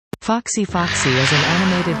Foxy is an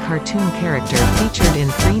animated cartoon character featured in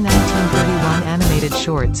three 1931 animated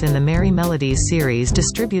shorts in the Merrie Melodies series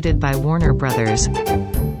distributed by Warner Brothers.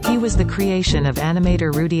 He was the creation of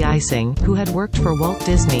animator Rudy Ising, who had worked for Walt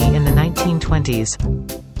Disney in the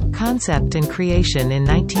 1920s. Concept and creation. In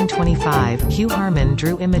 1925, Hugh Harman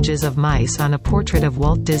drew images of mice on a portrait of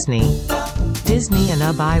Walt Disney. Disney and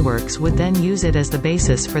Iworks would then use it as the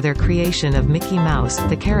basis for their creation of Mickey Mouse,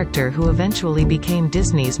 the character who eventually became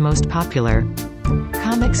Disney's most popular.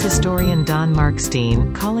 Comics historian Don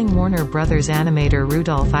Markstein, calling Warner Brothers animator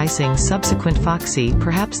Rudolph Ising's subsequent Foxy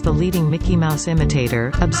perhaps the leading Mickey Mouse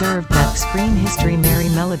imitator, observed that screen history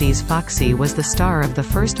Merrie Melodies Foxy was the star of the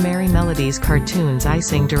first Merrie Melodies cartoons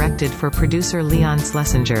Ising directed for producer Leon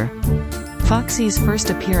Schlesinger. Foxy's first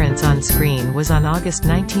appearance on screen was on August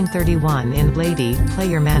 1931 in Lady, Play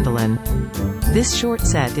Your Mandolin. This short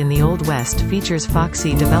set in the Old West features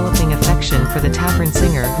Foxy developing affection for the tavern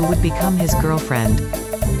singer who would become his girlfriend.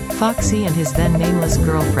 Foxy and his then nameless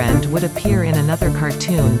girlfriend would appear in another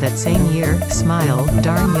cartoon that same year, Smile,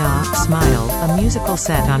 Darn Ya, Smile, a musical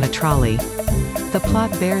set on a trolley. The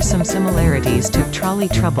plot bears some similarities to Trolley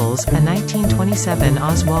Troubles, a 1927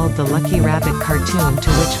 Oswald the Lucky Rabbit cartoon to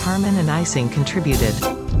which Harman and Ising contributed.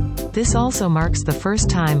 This also marks the first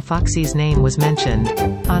time Foxy's name was mentioned.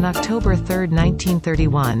 On October 3,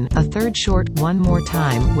 1931, a third short, One More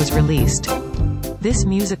Time, was released. This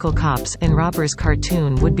musical Cops and Robbers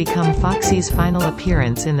cartoon would become Foxy's final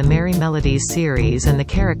appearance in the Merrie Melodies series, and the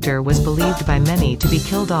character was believed by many to be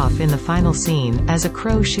killed off in the final scene, as a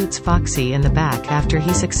crow shoots Foxy in the back after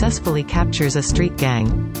he successfully captures a street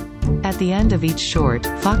gang. At the end of each short,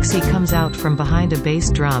 Foxy comes out from behind a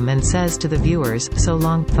bass drum and says to the viewers, "So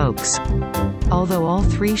long, folks." Although all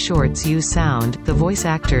three shorts use sound, the voice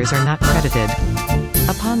actors are not credited.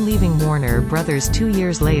 Upon leaving Warner Brothers 2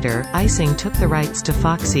 years later, Ising took the rights to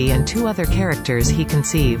Foxy and two other characters he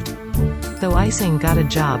conceived. Though Ising got a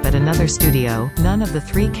job at another studio, none of the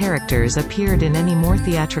three characters appeared in any more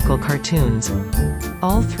theatrical cartoons.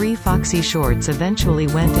 All three Foxy shorts eventually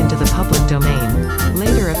went into the public domain.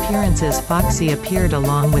 Later appearances. Foxy appeared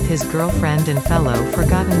along with his girlfriend and fellow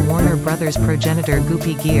forgotten Warner Brothers progenitor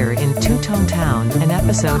Goopy Gear in Two-Tone Town, an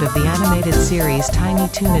episode of the animated series Tiny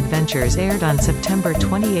Toon Adventures aired on September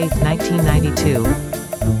 28, 1992.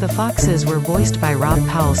 The Foxes were voiced by Rob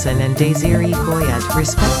Paulsen and Desiree Goyette,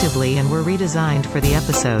 respectively, and were redesigned for the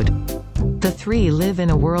episode. The three live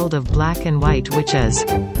in a world of black and white which is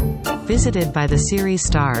visited by the series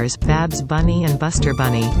stars, Babs Bunny and Buster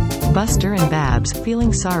Bunny. Buster and Babs,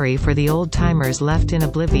 feeling sorry for the old-timers left in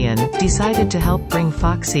oblivion, decided to help bring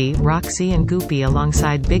Foxy, Roxy and Goopy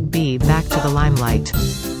alongside Big B back to the limelight.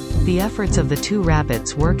 The efforts of the two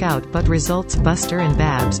rabbits work out but results Buster and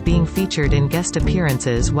Babs being featured in guest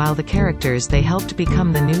appearances while the characters they helped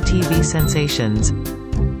become the new TV sensations.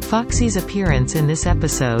 Foxy's appearance in this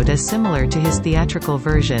episode is similar to his theatrical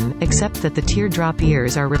version, except that the teardrop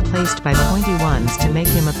ears are replaced by pointy ones to make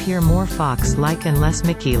him appear more fox-like and less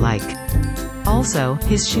Mickey-like. Also,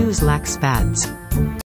 his shoes lack spats.